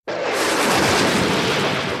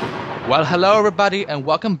Well, hello everybody, and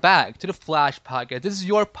welcome back to the Flash Podcast. This is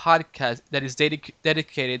your podcast that is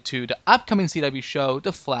dedicated to the upcoming CW show,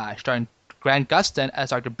 The Flash, starring Grant Gustin as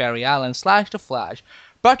Dr. Barry Allen / The Flash,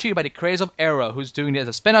 brought to you by the creators of Arrow, who's doing it as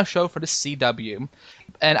a spin-off show for the CW.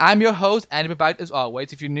 And I'm your host, Andy Babbitt, as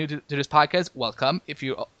always. If you're new to this podcast, welcome. If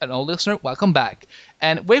you're an old listener, welcome back.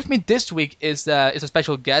 And with me this week is a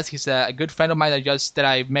special guest. He's a good friend of mine that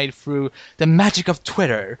I made through the magic of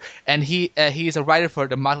Twitter. And he's a writer for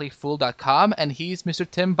themotleyfool.com, and he's Mr.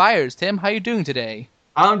 Tim Byers. Tim, how are you doing today?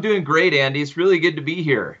 I'm doing great, Andy. It's really good to be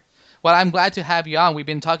here. Well, I'm glad to have you on. We've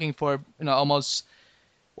been talking for almost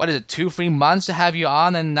 2-3 months to have you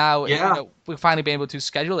on, and now we've finally been able to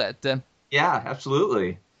schedule it. Yeah,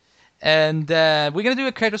 absolutely. And we're going to do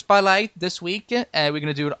a character spotlight this week, and we're going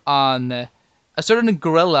to do it on a certain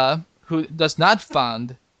gorilla who does not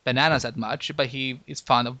fond bananas that much, but he is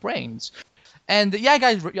fond of brains. And yeah,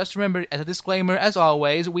 guys, just remember, as a disclaimer, as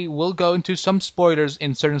always, we will go into some spoilers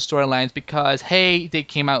in certain storylines because, hey, they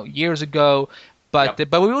came out years ago, but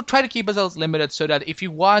we will try to keep ourselves limited so that if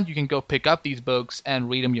you want, you can go pick up these books and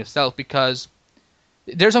read them yourself because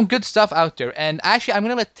there's some good stuff out there. And actually, I'm going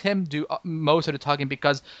to let Tim do most of the talking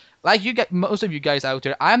because, like most of you guys out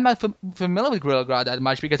there, I'm not familiar with Gorilla Grodd that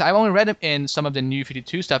much because I've only read him in some of the New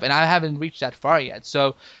 52 stuff, and I haven't reached that far yet.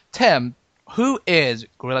 So, Tim, who is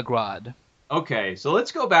Gorilla Grodd? Okay, so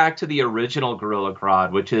let's go back to the original Gorilla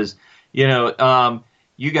Grodd, which is, you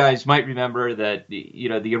guys might remember that,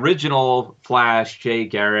 the original Flash, Jay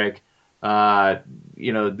Garrick,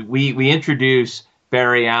 we introduce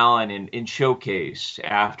Barry Allen in Showcase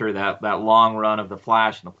after that long run of the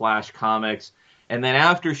Flash and the Flash comics. And then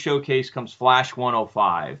after Showcase comes Flash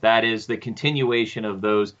 105. That is the continuation of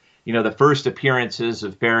those, the first appearances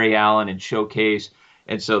of Barry Allen in Showcase.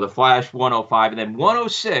 And so the Flash 105. And then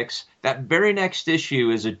 106, that very next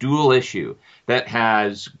issue is a dual issue that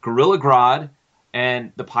has Gorilla Grodd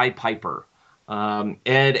and the Pied Piper. And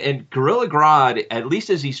Gorilla Grodd, at least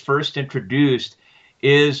as he's first introduced,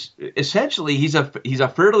 is essentially he's a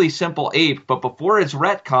fairly simple ape, but before it's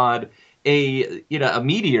retconned, a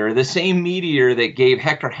meteor, the same meteor that gave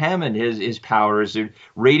Hector Hammond his powers, a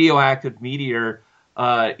radioactive meteor,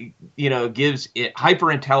 gives it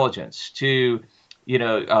hyper intelligence to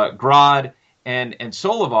Grodd and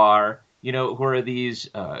Solivar, who are these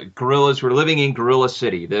gorillas who are living in Gorilla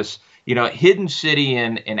City, this hidden city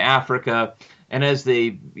in Africa, and as they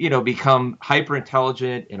become hyper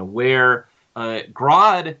intelligent and aware.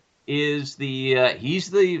 Grodd is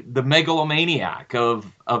he's the megalomaniac of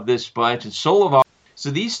this bunch, and Solivar.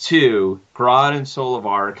 So these two, Grodd and Solivar,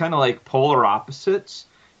 are kind of like polar opposites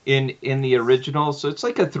in the original. So it's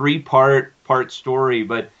like a three-part story.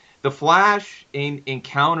 But the Flash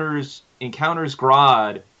encounters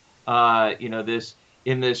Grodd,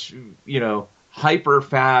 this hyper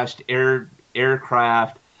fast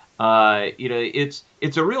aircraft.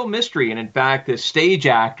 It's a real mystery, and in fact, the stage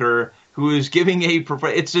actor who is giving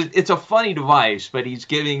it's a funny device, but he's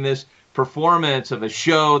giving this performance of a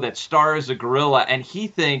show that stars a gorilla, and he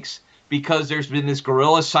thinks because there's been this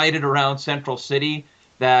gorilla sighted around Central City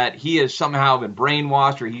that he has somehow been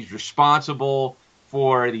brainwashed or he's responsible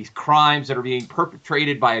for these crimes that are being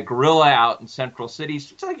perpetrated by a gorilla out in Central City.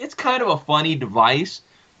 So it's kind of a funny device,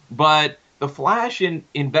 but the Flash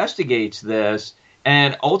investigates this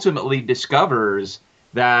and ultimately discovers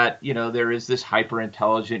that, there is this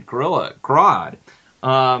hyper-intelligent gorilla, Grodd.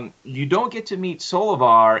 You don't get to meet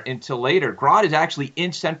Solivar until later. Grodd is actually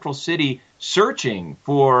in Central City searching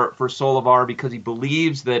for Solivar because he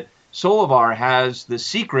believes that Solivar has the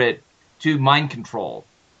secret to mind control.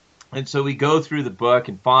 And so we go through the book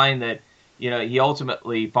and find that, he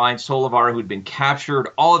ultimately finds Solivar, who'd been captured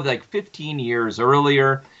all of 15 years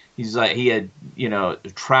earlier. He had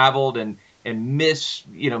traveled and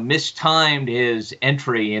mistimed his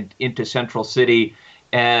entry into Central City.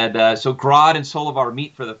 And so Grodd and Solivar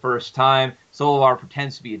meet for the first time. Solivar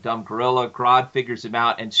pretends to be a dumb gorilla. Grodd figures him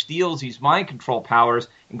out and steals these mind control powers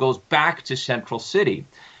and goes back to Central City.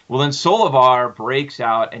 Well, then Solivar breaks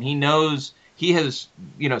out, and he knows he has,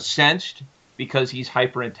 sensed, because he's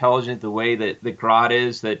hyper intelligent the way that Grodd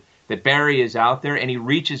is, that Barry is out there, and he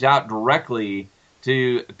reaches out directly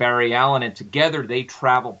to Barry Allen, and together they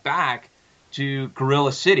travel back to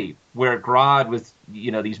Gorilla City, where Grodd, with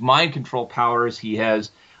these mind control powers he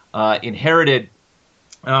has inherited,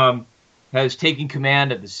 has taken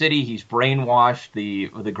command of the city. He's brainwashed the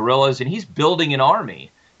gorillas, and he's building an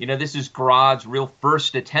army. This is Grodd's real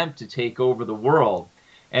first attempt to take over the world.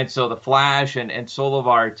 And so the Flash and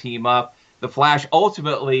Solivar team up. The Flash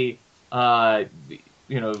ultimately, sort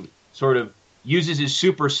of uses his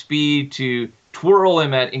super speed to twirl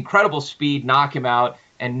him at incredible speed, knock him out,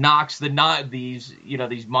 and knocks these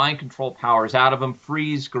mind control powers out of him,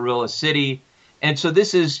 frees Gorilla City. And so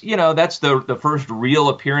this is, that's the first real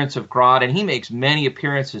appearance of Grodd, and he makes many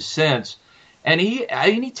appearances since. And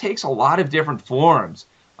he takes a lot of different forms.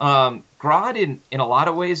 Grodd, in a lot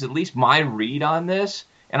of ways, at least my read on this,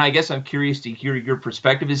 and I guess I'm curious to hear your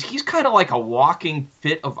perspective, is he's kind of like a walking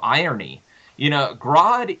fit of irony.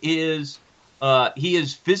 Grodd he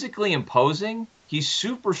is physically imposing. He's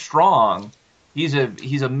super strong. He's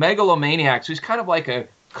a megalomaniac. So he's kind of like a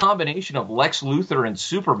combination of Lex Luthor and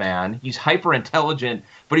Superman. He's hyper intelligent,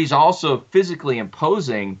 but he's also physically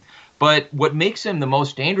imposing. But what makes him the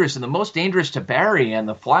most dangerous, and the most dangerous to Barry and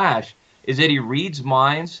the Flash, is that he reads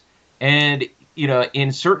minds, and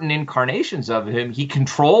in certain incarnations of him, he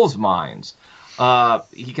controls minds.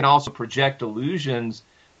 He can also project illusions,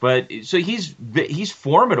 but so he's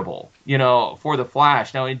formidable, for the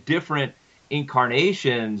Flash. Now, in different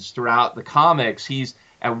incarnations throughout the comics, he's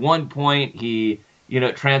at one point he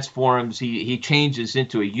transforms, he changes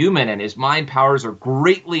into a human, and his mind powers are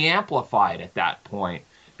greatly amplified at that point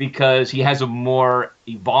because he has a more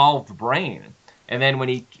evolved brain. And then when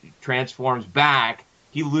he transforms back,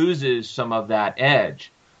 he loses some of that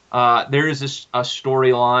edge. There is a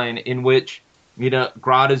storyline in which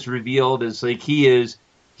Grodd is revealed as like he's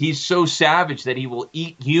so savage that he will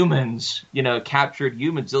eat humans, captured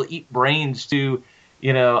humans. He'll eat brains to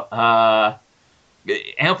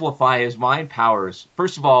amplify his mind powers.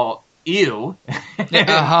 First of all, ew.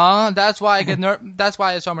 That's why I get that's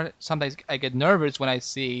why sometimes I get nervous when I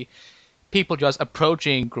see people just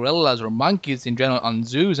approaching gorillas or monkeys in general on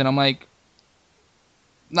zoos, and I'm like,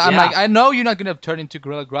 I know you're not gonna turn into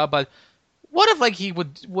Gorilla Grodd, but what if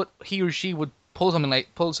he or she would pull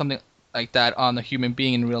something like that on a human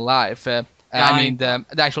being in real life? The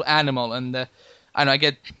actual animal, and I know I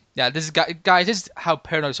get this is guys. This is how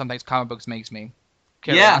paranoid sometimes comic books makes me.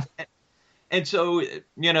 Carry on. And so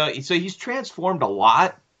so he's transformed a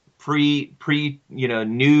lot pre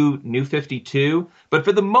new 52, but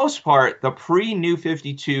for the most part, the pre New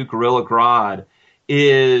 52 Gorilla Grodd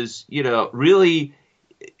is really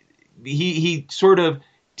he sort of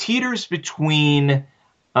teeters between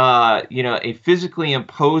a physically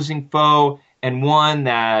imposing foe and one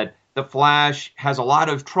that the Flash has a lot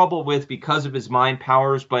of trouble with because of his mind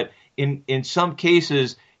powers, but in some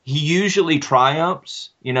cases he usually triumphs.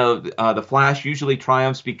 The Flash usually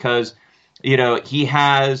triumphs because he's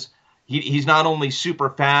not only super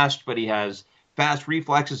fast, but he has fast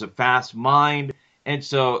reflexes, a fast mind. And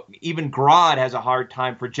so even Grodd has a hard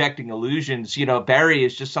time projecting illusions. Barry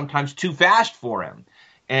is just sometimes too fast for him.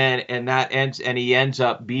 And he ends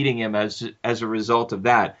up beating him as a result of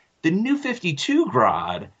that. The New 52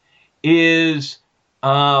 Grodd is,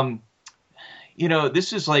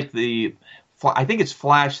 this is like I think it's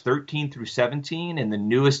Flash 13 through 17 in the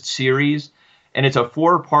newest series. And it's a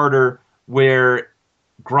 4-parter where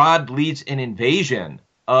Grodd leads an invasion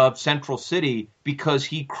of Central City because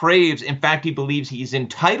he craves, in fact, he believes he's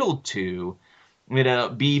entitled to,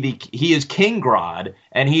 he is King Grodd,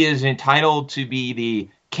 and he is entitled to be the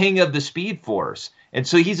king of the Speed Force. And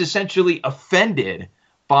so he's essentially offended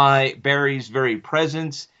by Barry's very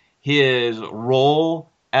presence, his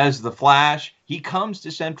role as the Flash. He comes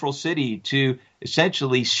to Central City to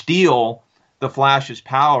essentially steal the Flash's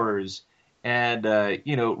powers and,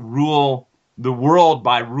 rule the world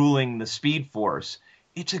by ruling the Speed Force.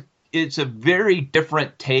 It's a very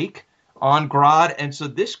different take on Grodd, and so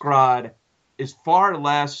this Grodd is far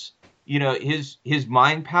less, his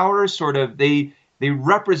mind powers sort of they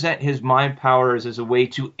represent his mind powers as a way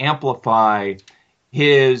to amplify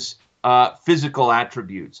his physical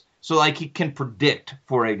attributes. So like he can predict,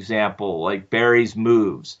 for example, like Barry's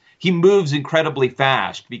moves. He moves incredibly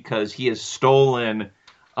fast because he has stolen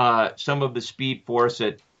some of the Speed Force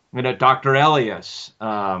that Dr. Elias,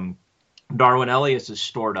 Darwin Elias is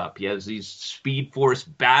stored up. He has these Speed Force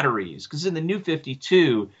batteries. Because in the New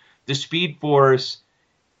 52, the Speed Force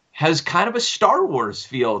has kind of a Star Wars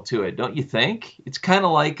feel to it, don't you think? It's kind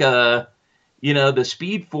of like the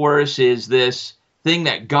Speed Force is this thing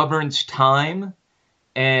that governs time.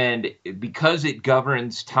 And because it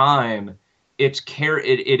governs time, it's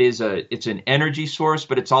an energy source,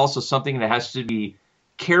 but it's also something that has to be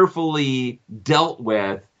carefully dealt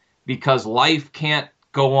with because life can't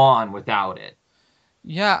go on without it.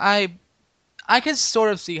 Yeah, I can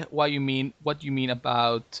sort of see what you mean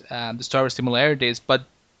about the Star Wars similarities, but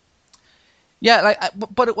yeah,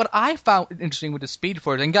 but what I found interesting with the Speed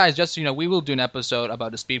Force, and guys, just we will do an episode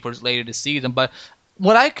about the Speed Force later this season, but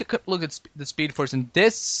what I could look at the Speed Force in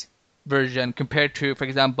this version compared to, for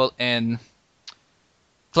example, in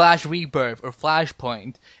Flash Rebirth or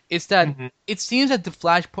Flashpoint is that Hmm. it seems that the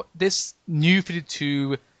Flashpoint, this new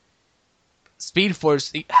 52 Speed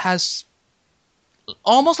Force, it has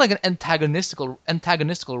almost like an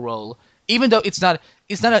antagonistical role, even though it's not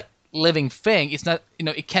a living thing. It's not,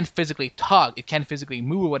 it can't physically talk, it can't physically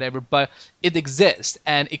move or whatever, but it exists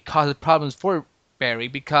and it causes problems for Barry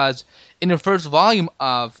because in the first volume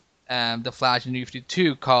of the Flash in New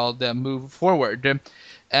 52 called Move Forward,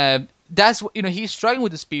 that's what he's struggling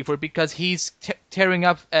with the Speed Force because he's tearing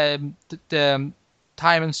up the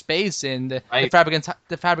time and space and Right.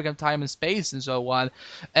 the fabric of time and space and so on.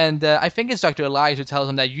 And I think it's Dr. Elias who tells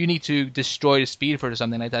him that you need to destroy the Speed Force or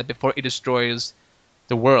something like that before it destroys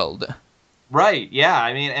the world. Right. Yeah.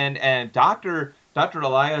 I mean, and Doctor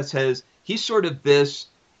Elias has he's sort of this,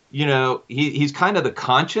 he's kind of the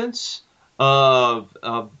conscience of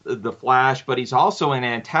the Flash, but he's also an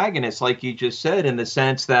antagonist, like you just said, in the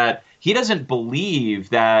sense that he doesn't believe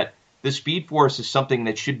that the Speed Force is something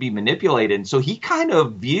that should be manipulated, and so he kind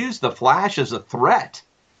of views the Flash as a threat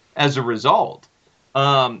as a result.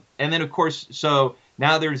 And then, of course, so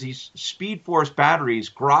now there's these Speed Force batteries.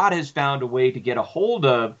 Grodd has found a way to get a hold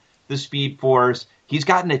of the Speed Force. He's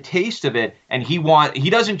gotten a taste of it, and he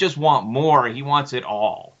doesn't just want more, he wants it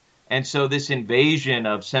all. And so this invasion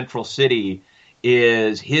of Central City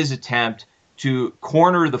is his attempt to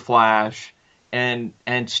corner the Flash and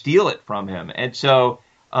steal it from him. And so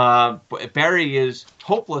Barry is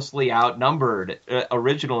hopelessly outnumbered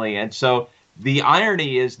originally, and so the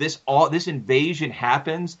irony is this invasion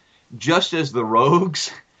happens just as the Rogues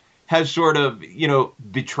have sort of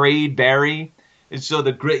betrayed Barry, and so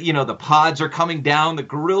the pods are coming down, the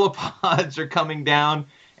gorilla pods are coming down,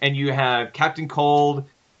 and you have Captain Cold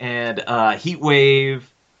and Heatwave.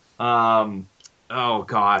 Oh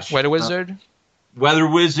gosh, Weather Wizard. Weather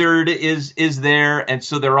Wizard is there, and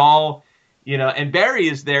so they're all, and Barry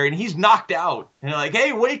is there, and he's knocked out, and they're like,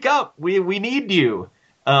 "Hey, wake up! We need you."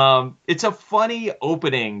 It's a funny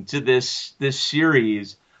opening to this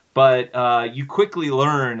series, but you quickly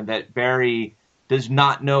learn that Barry does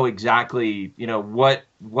not know exactly,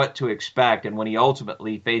 what to expect, and when he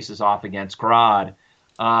ultimately faces off against Grodd,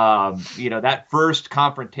 that first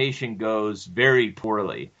confrontation goes very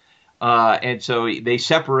poorly. And so they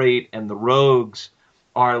separate, and the Rogues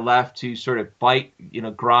are left to sort of fight,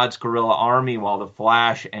 Grodd's guerrilla army while the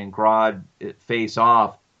Flash and Grodd face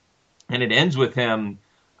off. And it ends with him,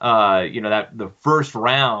 that the first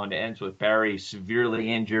round ends with Barry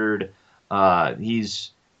severely injured.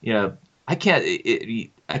 He's, I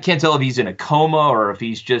can't tell if he's in a coma or if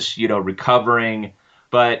he's just, recovering,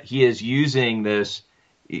 but he is using this,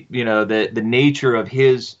 the nature of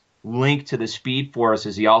his link to the Speed Force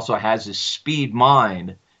is he also has this speed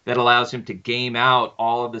mind that allows him to game out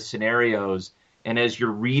all of the scenarios. And as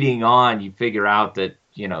you're reading on, you figure out that,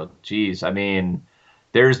 geez, I mean,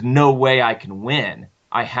 there's no way I can win.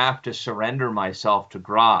 I have to surrender myself to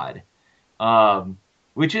Grodd,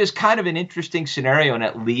 which is kind of an interesting scenario, and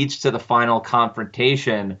it leads to the final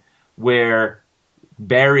confrontation where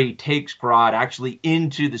Barry takes Grodd actually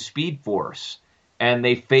into the Speed Force, and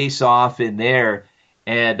they face off in there.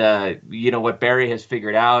 And what Barry has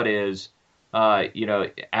figured out is,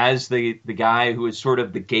 as the guy who is sort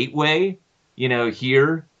of the gateway,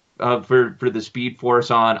 here for the Speed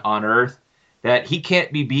Force on Earth, that he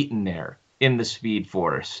can't be beaten there in the Speed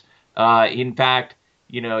Force. In fact,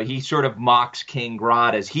 he sort of mocks King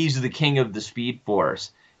Grodd as he's the king of the Speed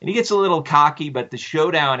Force. And he gets a little cocky, but the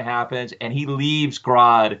showdown happens, and he leaves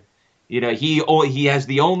Grodd. He has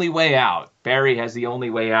the only way out. Barry has the only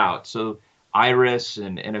way out. So Iris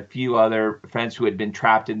and a few other friends who had been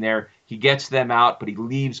trapped in there, he gets them out, but he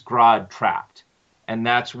leaves Grodd trapped. And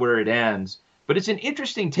that's where it ends. But it's an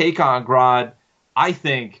interesting take on Grodd, I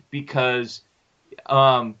think, because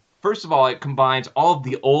first of all, it combines all of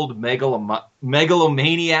the old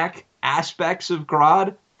megalomaniac aspects of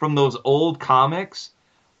Grodd from those old comics,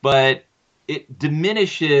 but it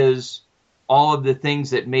diminishes all of the things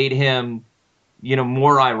that made him,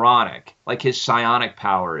 more ironic, like his psionic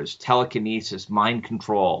powers, telekinesis, mind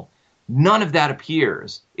control. None of that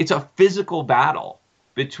appears. It's a physical battle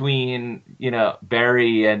between,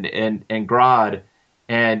 Barry and Grodd.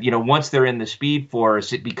 And, once they're in the Speed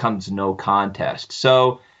Force, it becomes no contest.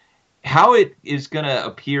 So how it is going to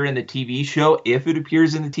appear in the TV show, if it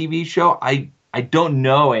appears in the TV show, I don't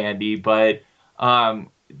know, Andy, but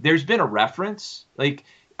there's been a reference. Like,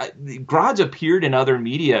 Grodd's appeared in other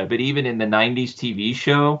media, but even in the 90s TV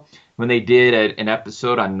show, when they did an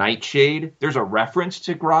episode on Nightshade, there's a reference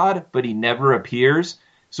to Grodd, but he never appears.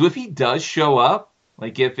 So if he does show up,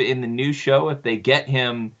 like if in the new show, if they get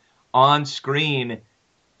him on screen,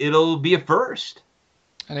 it'll be a first.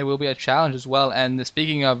 And it will be a challenge as well. And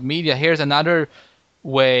speaking of media, here's another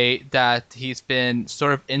way that he's been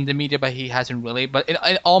sort of in the media, but he hasn't really. But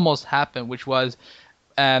it almost happened, which was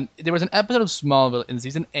there was an episode of Smallville in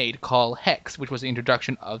season 8 called Hex, which was the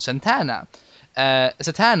introduction of Satana.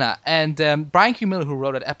 And Brian Q. Miller, who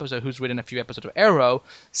wrote that episode, who's written a few episodes of Arrow,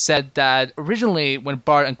 said that originally when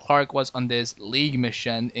Bart and Clark was on this League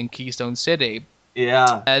mission in Keystone City,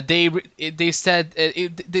 Yeah. They said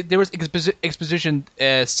there was exposition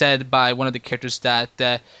said by one of the characters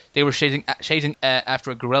that they were chasing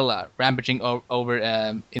after a gorilla rampaging all over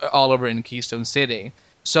in Keystone City.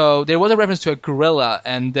 So there was a reference to a gorilla,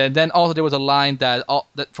 and then also there was a line that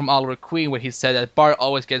from Oliver Queen where he said that Bart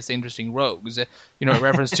always gets the interesting rogues. You know, a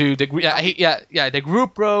reference to the the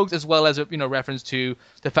group rogues, as well as reference to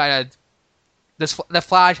the fact that the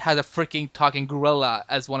Flash has a freaking talking gorilla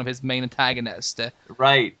as one of his main antagonists.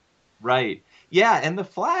 Right, right. Yeah, and the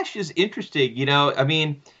Flash is interesting. You know, I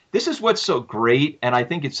mean, this is what's so great, and I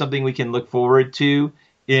think it's something we can look forward to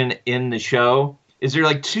in the show. Is there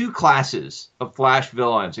like two classes of Flash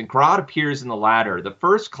villains, and Grodd appears in the latter. The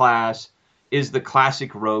first class is the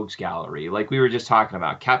classic rogues gallery, like we were just talking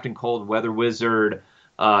about: Captain Cold, Weather Wizard,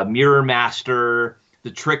 Mirror Master,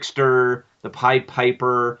 the Trickster, the Pied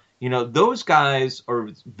Piper. You know, those guys are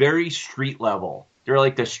very street level. They're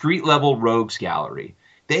like the street level rogues gallery.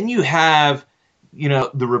 Then you have,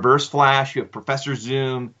 the Reverse Flash, you have Professor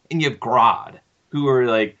Zoom, and you have Grodd, who are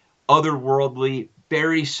like otherworldly,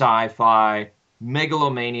 very sci-fi,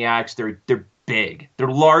 megalomaniacs. They're big. They're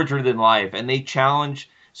larger than life, and they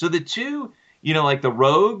challenge. So the two, like the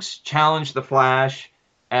rogues challenge the Flash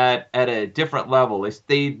at a different level.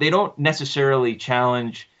 They don't necessarily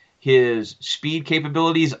challenge his speed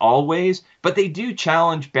capabilities always, but they do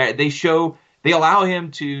challenge. They allow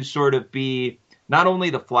him to sort of be not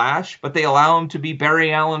only the Flash, but they allow him to be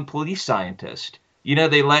Barry Allen, police scientist.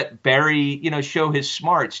 They let Barry, show his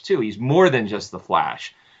smarts too. He's more than just the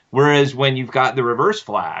Flash. Whereas when you've got the Reverse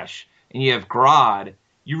Flash and you have Grodd,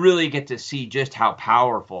 you really get to see just how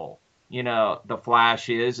powerful, the Flash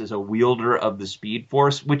is as a wielder of the Speed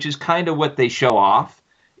Force, which is kind of what they show off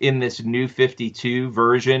in this new 52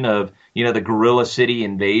 version of, the Gorilla City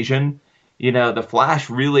invasion. The Flash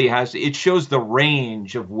really it shows the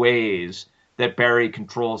range of ways that Barry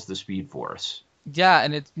controls the Speed Force. Yeah,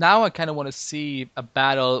 and now I kind of want to see a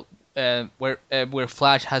battle where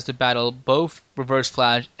Flash has to battle both Reverse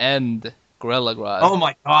Flash and Gorilla Grodd. Oh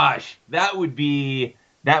my gosh, that would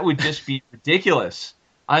just be ridiculous.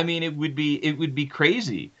 I mean, it would be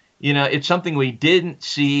crazy. It's something we didn't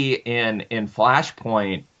see in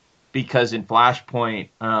Flashpoint, because in Flashpoint,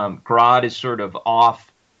 Grodd is sort of off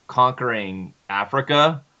conquering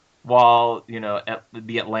Africa while,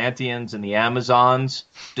 the Atlanteans and the Amazons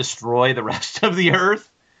destroy the rest of the Earth.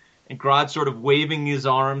 And Grodd's sort of waving his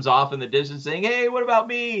arms off in the distance saying, hey, what about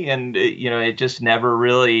me? And, it just he never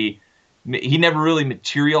really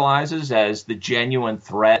materializes as the genuine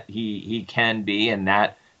threat he can be in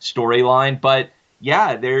that storyline. But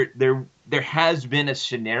yeah, there has been a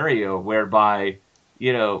scenario whereby,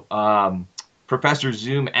 Professor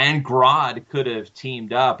Zoom and Grodd could have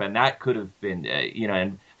teamed up, and that could have been,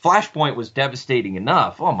 and Flashpoint was devastating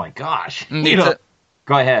enough. Oh my gosh! Go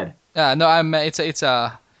ahead. No, it's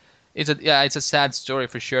a sad story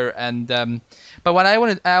for sure. And but what I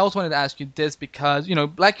also wanted to ask you this, because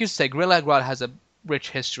like you said, Gorilla Grodd has a rich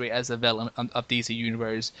history as a villain of DC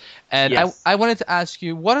Universe, and yes. I wanted to ask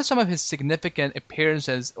you, what are some of his significant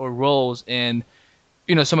appearances or roles in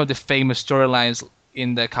some of the famous storylines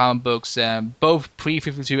in the comic books, both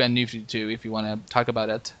pre-52 and New 52, if you want to talk about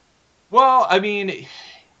it? Well, I mean,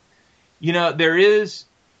 there's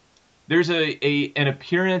an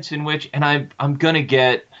appearance in which, and I'm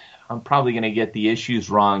probably gonna get the issues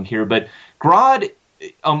wrong here, but Grodd,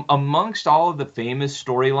 amongst all of the famous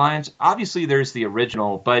storylines, obviously there's the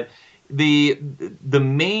original, but the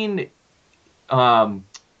main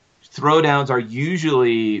throwdowns are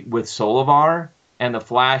usually with Solivar, and the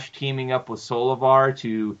Flash teaming up with Solivar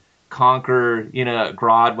to conquer,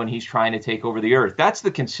 Grodd when he's trying to take over the Earth. That's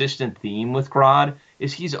the consistent theme with Grodd,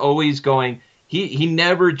 is he's always going, he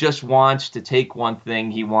never just wants to take one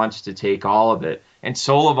thing, he wants to take all of it. And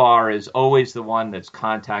Solivar is always the one that's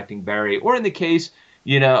contacting Barry. Or in the case,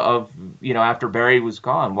 after Barry was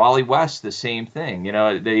gone, Wally West, the same thing.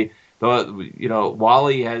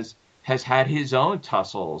 Wally has had his own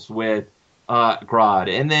tussles with Grodd.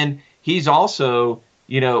 And then he's also,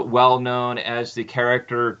 well known as the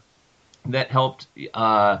character that helped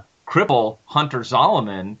cripple Hunter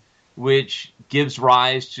Zolomon, which gives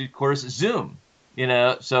rise to, of course, Zoom.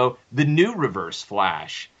 So the new Reverse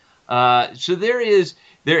Flash. So there is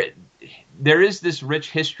this rich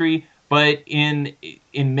history, but in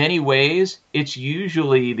many ways, it's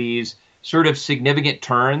usually these sort of significant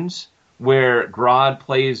turns where Grodd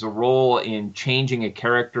plays a role in changing a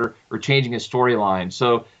character or changing a storyline.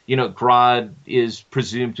 So, Grodd is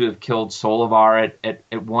presumed to have killed Solivar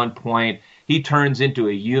at one point. He turns into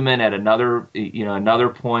a human at another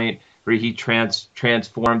point where he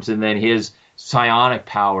transforms, and then his psionic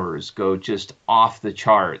powers go just off the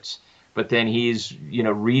charts. But then he's,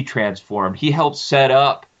 retransformed. He helps set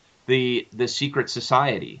up the secret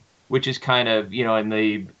society, which is kind of, in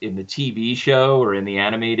the TV show or in the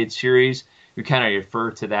animated series, we kind of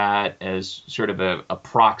refer to that as sort of a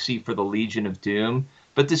proxy for the Legion of Doom.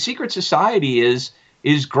 But the secret society is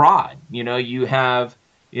Grodd. You have,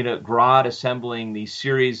 Grodd assembling these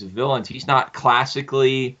series of villains. He's not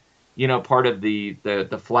classically, part of the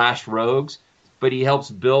Flash Rogues, but he helps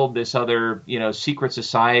build this other, secret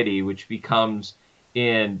society, which becomes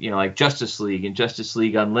in, like Justice League and Justice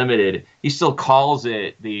League Unlimited. He still calls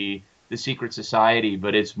it the secret society,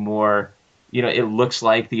 but it's more, it looks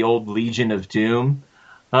like the old Legion of Doom.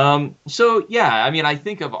 So yeah, I mean, I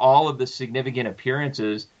think of all of the significant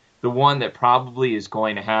appearances, the one that probably is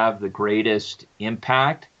going to have the greatest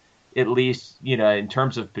impact, at least, in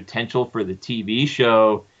terms of potential for the TV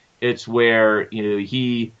show, it's where,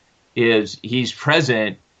 he's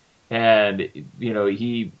present and,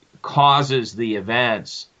 he causes the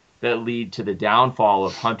events that lead to the downfall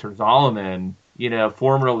of Hunter Zolomon,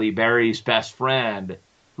 formerly Barry's best friend,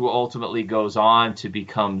 who ultimately goes on to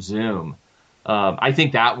become Zoom. I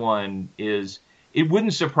think that one it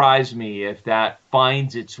wouldn't surprise me if that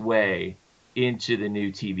finds its way into the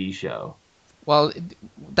new TV show. Well,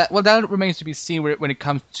 that remains to be seen when it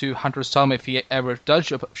comes to Hunter Zolomon, if he ever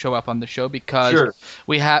does show up on the show, because Sure.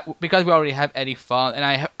 we already have Eddie Fong, and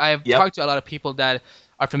I have Yep. talked to a lot of people that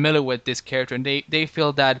are familiar with this character, and they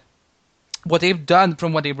feel that what they've done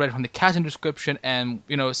from what they've read from the casting description and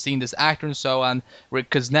seeing this actor and so on,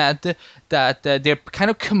 Rick Kuznets, that they're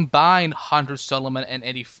kind of combined Hunter Zolomon and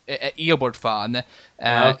Eobard Fong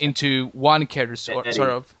Okay. into one character sort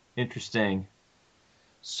of. Interesting.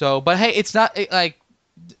 So, but hey, it's not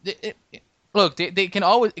look, they can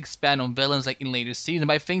always expand on villains like in later seasons.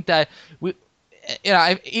 But I think that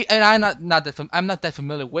I'm not that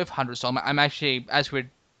familiar with Hunter Zolomon. I'm actually, as we're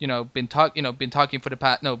been talking for the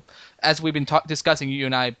past as we've been discussing, you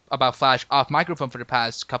and I, about Flash off microphone for the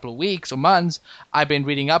past couple of weeks or months, I've been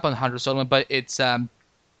reading up on Hunter Zolomon. But it's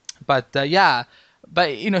yeah,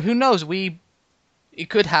 but who knows? It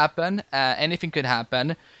could happen. Anything could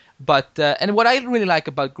happen. But and what I really like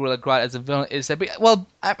about Gorilla Grodd as a villain is that, well,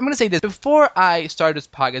 I'm going to say this. Before I started this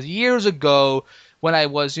podcast years ago, when I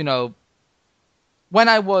was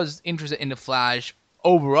interested in the Flash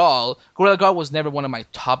overall, Gorilla Grodd was never one of my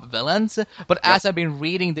top villains. But as I've been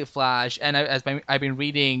reading the Flash and I've been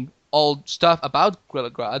reading old stuff about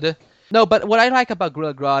Gorilla Grodd, but what I like about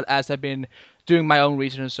Gorilla Grodd, as I've been doing my own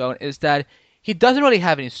research and so on, is that he doesn't really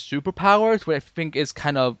have any superpowers, which I think is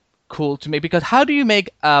kind of cool to me, because how do you make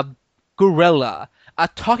a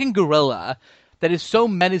talking gorilla that is so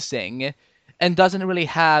menacing and doesn't really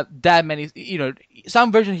have that many,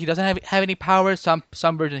 some versions he doesn't have any powers,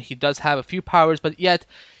 some versions he does have a few powers, but yet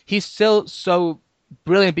he's still so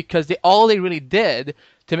brilliant, because all they really did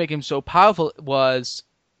to make him so powerful was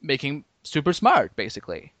make him super smart,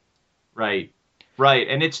 basically. Right.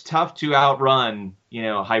 And it's tough to outrun,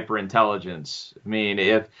 hyper intelligence. I mean,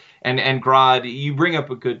 and Grodd, you bring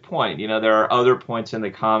up a good point. There are other points in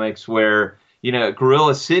the comics where,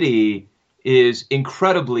 Gorilla City is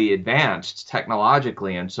incredibly advanced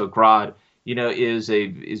technologically, and so Grodd,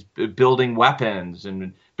 is building weapons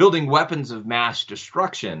of mass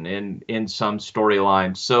destruction in some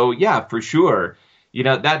storylines. So yeah, for sure,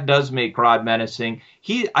 that does make Grodd menacing.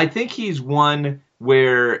 I think he's one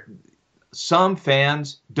where some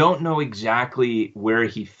fans don't know exactly where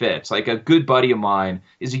he fits. Like, a good buddy of mine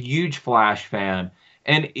is a huge Flash fan,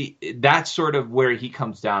 and that's sort of where he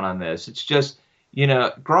comes down on this. It's just,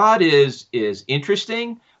 Grodd is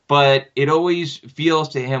interesting, but it always feels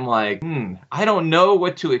to him like, I don't know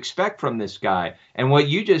what to expect from this guy. And what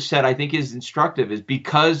you just said, I think, is instructive, is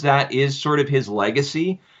because that is sort of his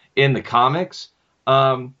legacy in the comics.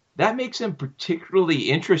 That makes him particularly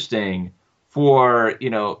interesting for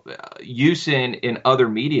use in other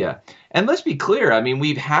media. And let's be clear, I mean,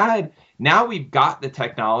 we've got the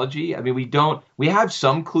technology. I mean, we have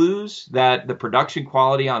some clues that the production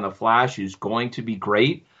quality on the Flash is going to be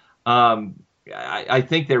great. I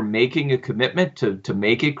think they're making a commitment to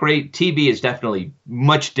make it great. TV is definitely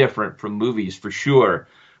much different from movies, for sure,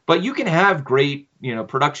 but you can have great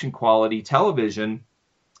production quality television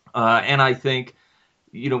And I think,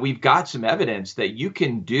 we've got some evidence that you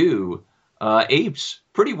can do apes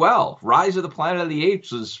pretty well. Rise of the Planet of the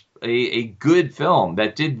Apes was a good film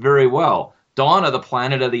that did very well. Dawn of the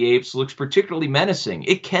Planet of the Apes looks particularly menacing.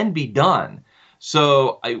 It can be done.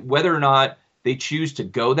 So whether or not they choose to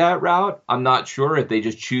go that route, I'm not sure. If they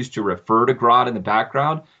just choose to refer to Grodd in the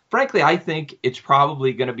background, frankly, I think it's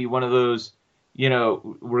probably going to be one of those,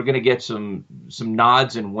 we're going to get some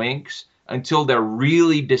nods and winks until they're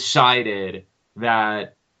really decided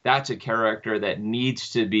that that's a character that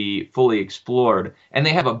needs to be fully explored. And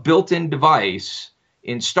they have a built-in device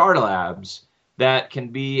in Star Labs that can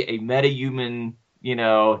be a metahuman,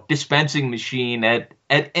 dispensing machine at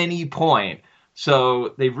any point.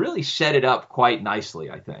 So they've really set it up quite nicely,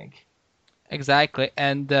 I think. Exactly,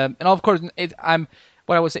 and of course, I'm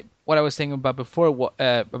what I was saying about before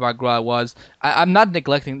about Grodd was I'm not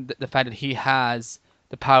neglecting the fact that he has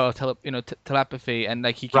the power of telepathy and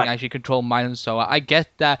like he can Right. actually control mind and so on. I get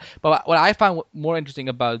that, but what I find more interesting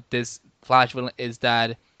about this Flash villain is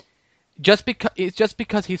that just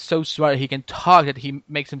because he's so smart, he can talk that he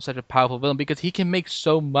makes him such a powerful villain because he can make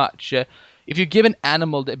so much. If you give an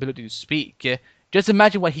animal the ability to speak, just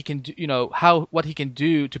imagine what he can do. How what he can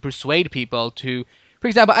do to persuade people to. For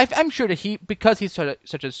example, I'm sure that because he's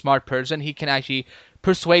such a smart person, he can actually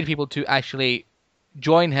persuade people to actually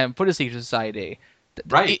join him for the Secret Society.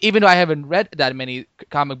 Right. Even though I haven't read that many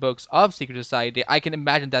comic books of Secret Society, I can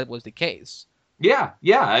imagine that was the case. Yeah,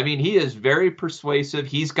 yeah. I mean, he is very persuasive.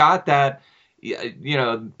 He's got that,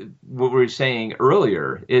 what we were saying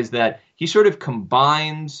earlier is that he sort of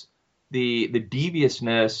combines the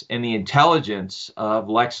deviousness and the intelligence of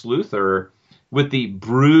Lex Luthor with the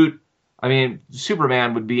brute. I mean,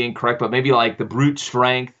 Superman would be incorrect, but maybe like the brute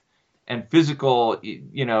strength and physical,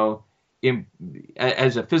 im,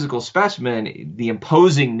 as a physical specimen, the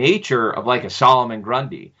imposing nature of like a Solomon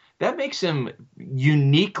Grundy. That makes him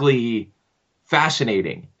uniquely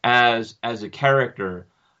fascinating as a character.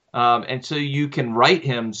 And so you can write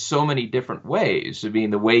him so many different ways. I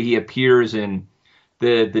mean, the way he appears in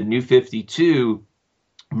the New 52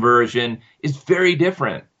 version is very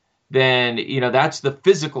different than, that's the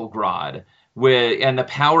physical Grodd and the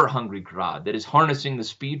power hungry Grodd that is harnessing the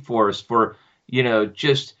Speed Force for,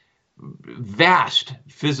 just vast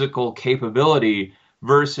physical capability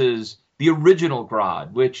versus the original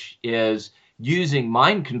Grodd, which is using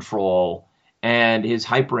mind control and his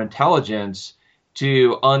hyperintelligence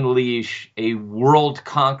to unleash a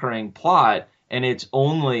world-conquering plot, and it's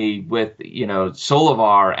only with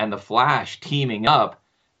Solivar and the Flash teaming up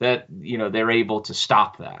that they're able to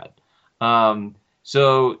stop that.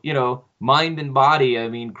 So mind and body. I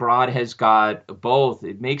mean, Grodd has got both.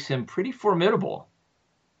 It makes him pretty formidable.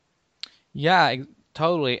 Yeah,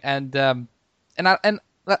 totally. And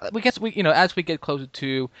we guess as we get closer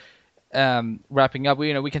to wrapping up,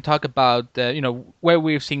 we can talk about where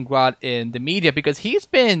we've seen Grodd in the media because he's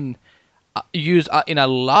been used in a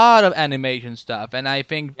lot of animation stuff, and I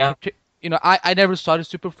think Yeah. I never saw the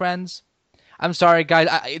Super Friends. I'm sorry, guys.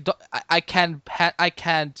 I can't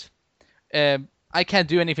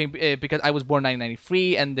do anything because I was born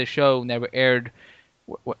 1993 and the show never aired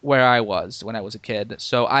where I was when I was a kid.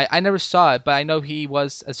 So I never saw it, but I know he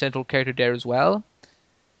was a central character there as well.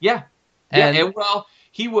 Yeah, yeah, And and well,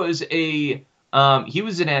 he was an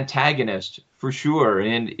antagonist for sure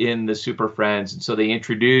in the Super Friends, and so they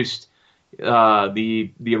introduced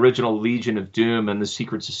the original Legion of Doom and the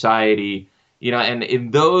Secret Society, and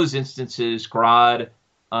in those instances, Grodd,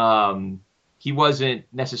 he wasn't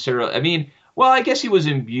necessarily. I mean, well, I guess he was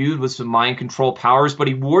imbued with some mind control powers, but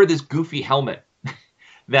he wore this goofy helmet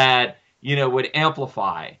that would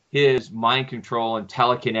amplify his mind control and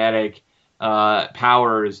telekinetic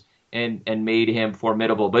powers and made him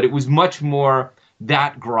formidable. But it was much more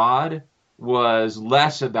that Grodd was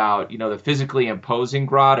less about the physically imposing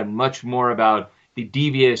Grodd and much more about the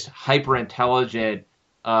devious, hyper intelligent,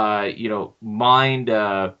 mind.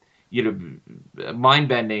 Mind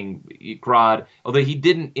bending Grodd, although he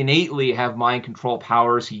didn't innately have mind control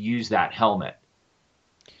powers, he used that helmet.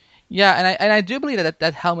 yeah, and I do believe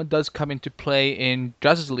that helmet does come into play in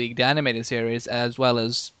Justice League, the animated series, as well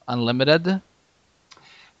as Unlimited.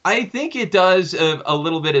 I think it does a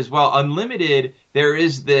little bit as well. Unlimited, there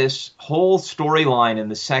is this whole storyline in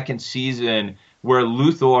the second season where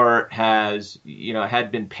Luthor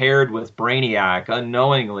had been paired with Brainiac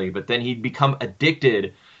unknowingly, but then he'd become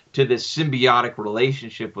addicted to this symbiotic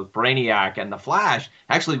relationship with Brainiac and the Flash.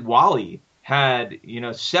 Actually, Wally had,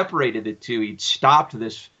 separated the two. He'd stopped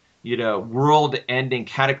this, world-ending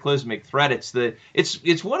cataclysmic threat.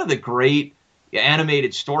 It's one of the great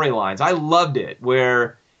animated storylines. I loved it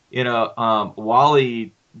where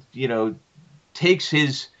Wally you know, takes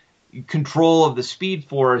his control of the Speed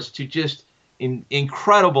Force to just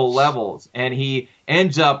incredible levels, and he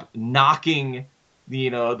ends up knocking the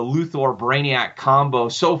Luthor Brainiac combo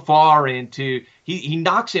so far into he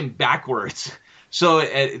knocks him backwards. So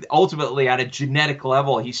ultimately, at a genetic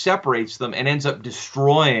level, he separates them and ends up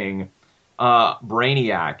destroying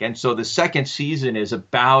Brainiac. And so the second season is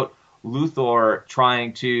about Luthor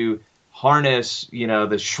trying to harness,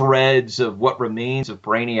 the shreds of what remains of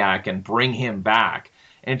Brainiac and bring him back.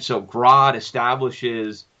 And so Grodd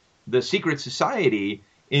establishes the secret society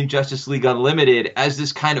in Justice League Unlimited as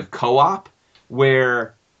this kind of co-op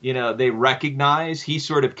where, they recognize, he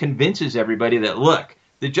sort of convinces everybody that, look,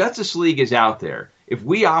 the Justice League is out there. If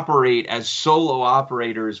we operate as solo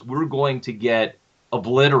operators, we're going to get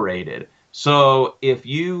obliterated. So if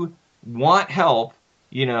you want help,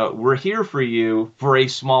 we're here for you for a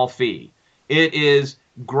small fee. It is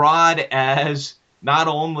Grodd as not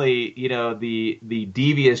only, the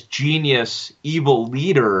devious genius, evil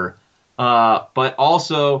leader, but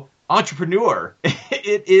also entrepreneur.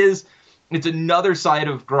 It's another side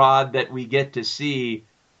of Grodd that we get to see.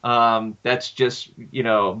 That's just,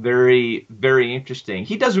 very, very interesting.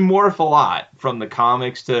 He does morph a lot from the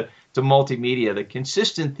comics to multimedia. The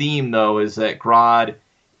consistent theme, though, is that Grodd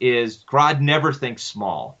never thinks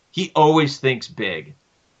small. He always thinks big.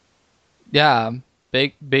 Yeah,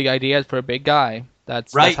 big ideas for a big guy.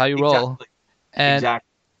 That's Right? how you roll. Exactly. And Exactly.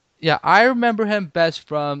 yeah, I remember him best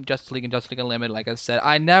from Justice League and Justice League Unlimited. Like I said,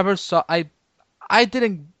 I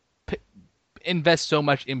didn't invest so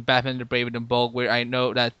much in Batman the Brave and the Bold, where I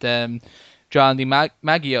know that John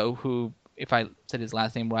DiMaggio, who, if I said his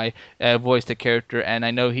last name right, voiced the character, and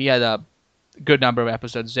I know he had a good number of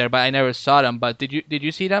episodes there, but I never saw them. But did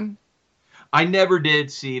you see them? I never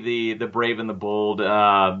did see the Brave and the Bold,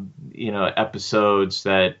 episodes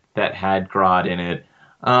that had Grodd in it.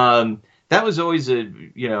 That was always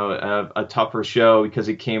a tougher show because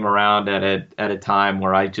it came around at a time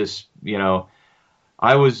where I just,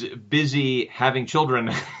 I was busy having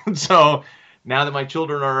children. So now that my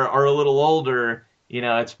children are a little older,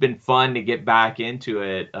 it's been fun to get back into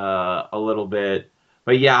it a little bit.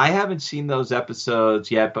 But yeah, I haven't seen those episodes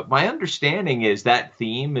yet. But my understanding is that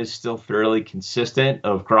theme is still fairly consistent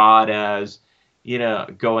of Grodd as,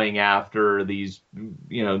 going after these,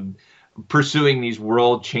 pursuing these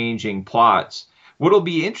world-changing plots. What'll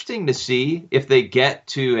be interesting to see if they get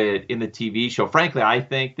to it in the TV show. Frankly, I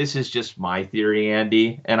think this is just my theory,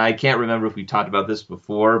 Andy, and I can't remember if we talked about this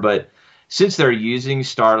before, but since they're using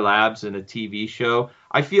Star Labs in a TV show,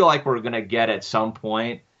 I feel like we're going to get at some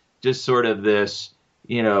point just sort of this,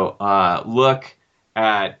 look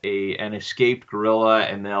at an escaped gorilla,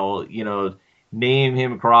 and they'll, name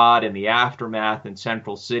him Grodd in the aftermath in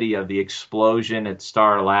Central City of the explosion at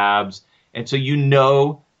Star Labs. And so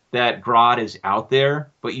that Grodd is out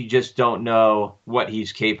there, but you just don't know what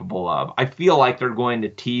he's capable of. I feel like they're going to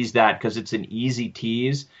tease that because it's an easy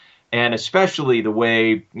tease, and especially the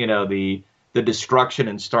way, the destruction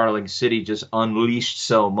in Starling City just unleashed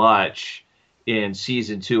so much in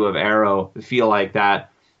season 2 of Arrow. I feel like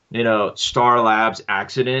that, Star Labs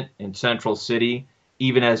accident in Central City,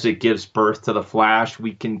 even as it gives birth to the Flash,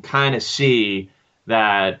 we can kind of see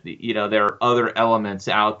that, there are other elements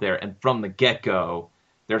out there, and from the get-go,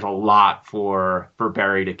 there's a lot for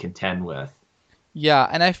Barry to contend with. Yeah,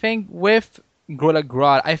 and I think with Gorilla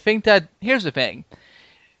Grodd, I think that here's the thing: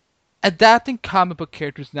 adapting comic book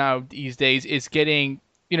characters now these days is getting,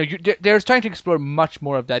 they're starting to explore much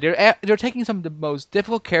more of that. They're taking some of the most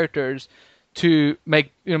difficult characters to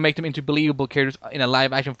make them into believable characters in a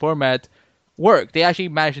live action format work. They actually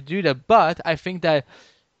managed to do that, but I think that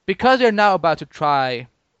because they're now about to try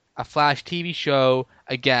a Flash TV show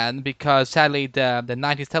again, because sadly the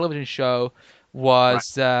 '90s television show Right.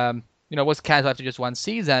 was canceled after just one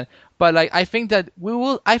season. But like I think we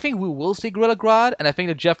will see Gorilla Grodd, and I think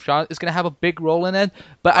that Jeff Johns is gonna have a big role in it.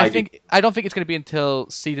 But I do. I don't think it's gonna be until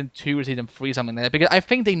season 2 or season 3, something like that, because I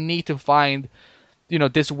think they need to find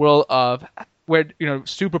this world of where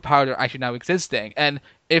superpowers are actually now existing, and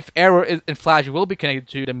if and Flash will be connected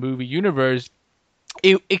to the movie universe,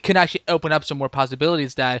 it can actually open up some more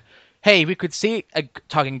possibilities that, hey, we could see a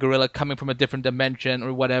talking gorilla coming from a different dimension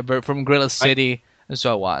or whatever, from Gorilla Right. City and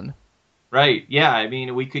so on. Right. Yeah. I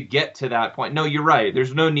mean, we could get to that point. No, you're right.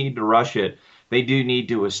 There's no need to rush it. They do need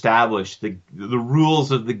to establish the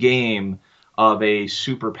rules of the game of a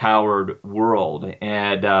superpowered world,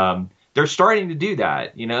 and they're starting to do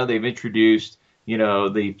that. They've introduced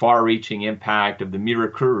the far-reaching impact of the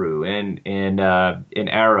Mirakuru in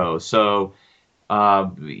Arrow. So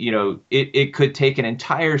It could take an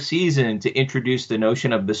entire season to introduce the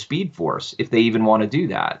notion of the Speed Force if they even want to do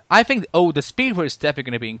that. I think the Speed Force is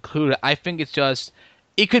definitely going to be included. I think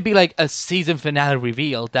it could be like a season finale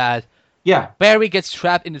reveal that Yeah, Barry gets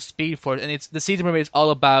trapped in the Speed Force, and it's the season premiere is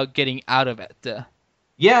all about getting out of it.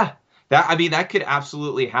 yeah. That could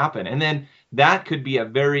absolutely happen. And then that could be a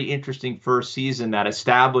very interesting first season that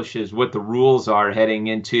establishes what the rules are heading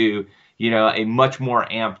into, a much more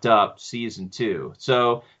amped up season two.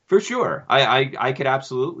 So for sure, I could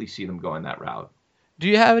absolutely see them going that route. Do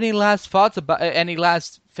you have any last thoughts about any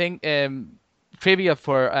last thing trivia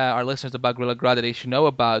for our listeners about Gorilla Grodd that they should know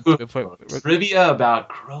about? Trivia about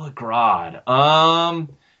Gorilla Grodd. God,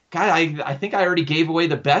 I think I already gave away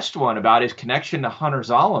the best one about his connection to Hunter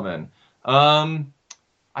Zolomon.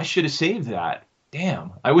 I should have saved that.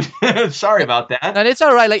 Damn, I was sorry about that. And it's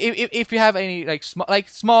all right. Like if you have any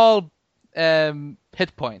small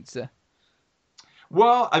hit points.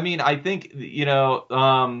 Well, I mean, I think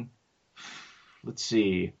let's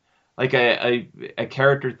see, like a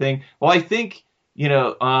character thing. Well, I think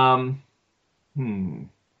hmm,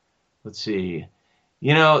 let's see,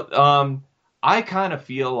 you know, I kind of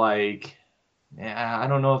feel like, I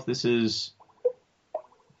don't know if this is,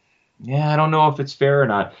 I don't know if it's fair or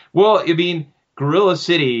not. Well, I mean, Gorilla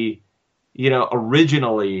City,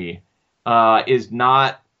 originally is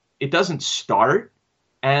not, it doesn't start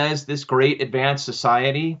as this great advanced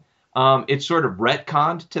society. It's sort of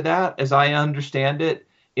retconned to that, as I understand it,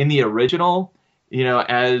 in the original,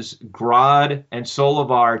 as Grodd and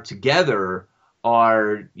Solivar together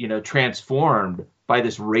are, transformed by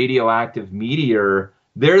this radioactive meteor.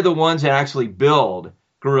 They're the ones that actually build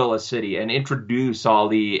Gorilla City and introduce all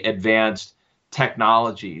the advanced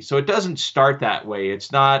technology. So it doesn't start that way.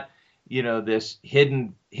 It's not, this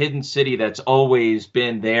hidden city that's always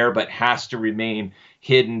been there but has to remain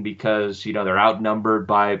hidden because they're outnumbered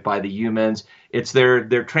by the humans. It's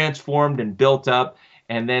they're transformed and built up,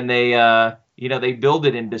 and then they build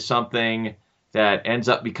it into something that ends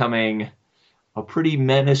up becoming a pretty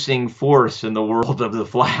menacing force in the world of the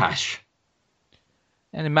Flash.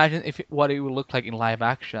 And imagine what it would look like in live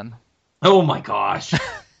action. Oh my gosh.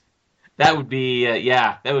 That would be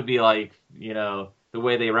that would be like, the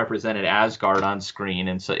way they represented Asgard on screen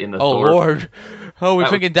and so in the Oh Thor. Lord. Oh, we're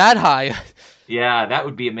thinking that high. Yeah, that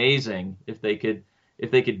would be amazing if they could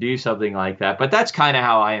do something like that. But that's kind of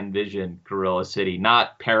how I envision Gorilla City.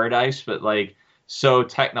 Not paradise, but like so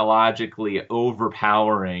technologically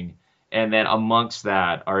overpowering. And then amongst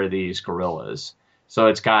that are these gorillas. So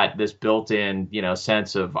it's got this built-in,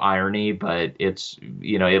 sense of irony, but it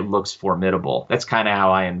looks formidable. That's kind of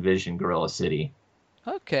how I envision Gorilla City.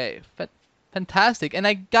 Okay, fantastic.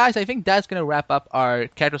 And guys, I think that's gonna wrap up our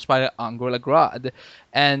character spotlight on Gorilla Grodd.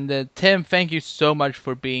 And Tim, thank you so much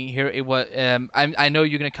for being here. It was I know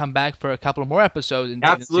you're gonna come back for a couple more episodes in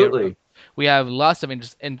season zero. Absolutely. We have lots of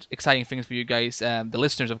exciting things for you guys, the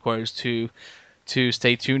listeners, of course, to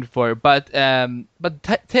stay tuned for. But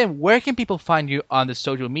Tim, where can people find you on the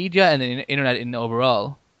social media and the internet in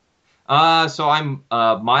overall? So I'm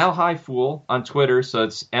Mile High Fool on Twitter. So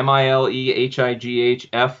it's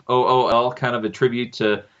MILEHIGHFOOL, kind of a tribute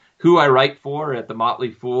to who I write for at the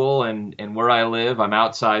Motley Fool and where I live. I'm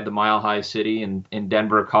outside the Mile High City in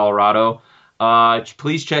Denver, Colorado.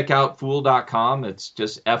 Please check out fool.com. It's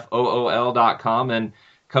just FOOL.com, and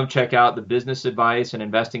come check out the business advice and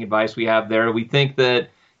investing advice we have there. We think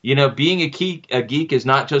that, being a geek is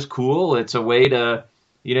not just cool. It's a way to,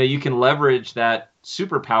 you can leverage that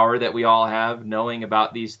superpower that we all have, knowing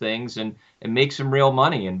about these things, and make some real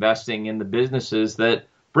money investing in the businesses that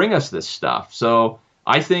bring us this stuff. So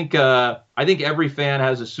I think every fan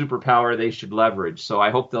has a superpower they should leverage. So I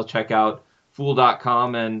hope they'll check out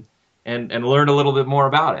fool.com and learn a little bit more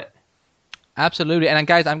about it. Absolutely. And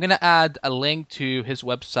guys, I'm going to add a link to his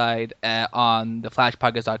website on the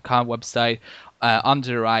flashpodcast.com website on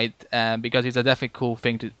the right, because it's a definitely cool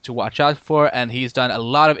thing to watch out for. And he's done a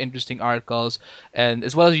lot of interesting articles, and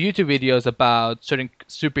as well as YouTube videos about certain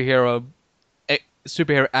superhero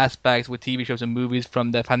aspects with TV shows and movies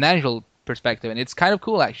from the financial perspective. And it's kind of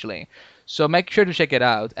cool, actually. So make sure to check it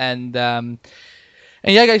out. And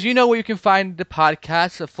yeah, guys, you know where you can find the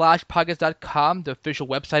podcast, flashpodcast.com, the official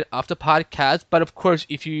website of the podcast. But of course,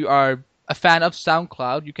 if you are a fan of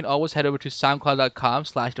SoundCloud, you can always head over to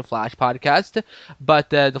soundcloud.com/theflashpodcast. But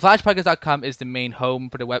theflashpodcast.com is the main home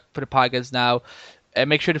for the podcast now. And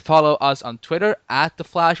make sure to follow us on Twitter at The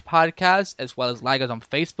Flash Podcast, as well as like us on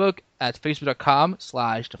Facebook at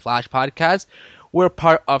facebook.com/theflashpodcast. We're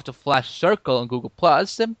part of the Flash Circle on Google+.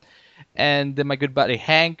 And my good buddy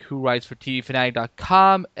Hank, who writes for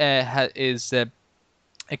TVFanatic.com, is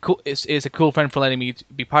is a cool friend for letting me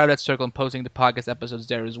be part of that circle and posting the podcast episodes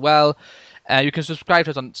there as well. You can subscribe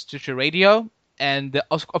to us on Stitcher Radio and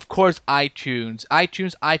of course iTunes.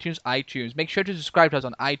 Make sure to subscribe to us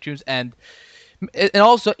on iTunes and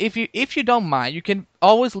also if you don't mind, you can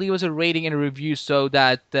always leave us a rating and a review so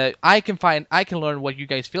that I can learn what you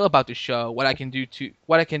guys feel about the show, what I can do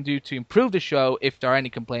to improve the show if there are any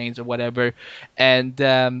complaints or whatever. And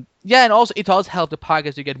yeah, and also it does help the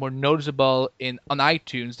podcast to get more noticeable on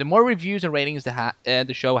iTunes. The more reviews and ratings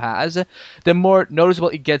the show has, the more noticeable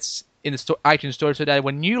it gets in the iTunes store, so that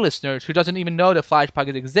when new listeners who doesn't even know the Flash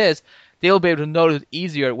podcast exists, they'll be able to notice it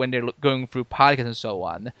easier when they're going through podcasts and so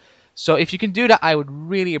on. So if you can do that, I would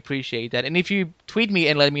really appreciate that. And if you tweet me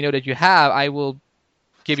and let me know that you have, I will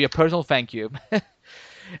give you a personal thank you.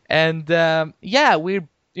 And yeah, we're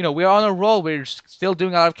on a roll. We're still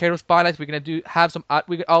doing a lot of character spotlights.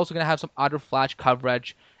 We're also gonna have some other Flash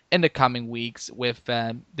coverage in the coming weeks with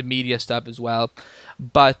the media stuff as well.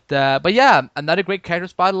 But yeah, another great character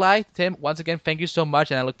spotlight, Tim. Once again, thank you so much,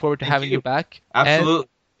 and I look forward to having you back. Absolutely.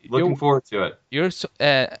 Looking forward to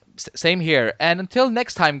it. Same here. And until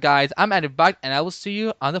next time, guys, I'm Adam Buck, and I will see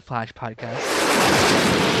you on the Flash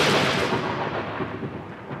Podcast.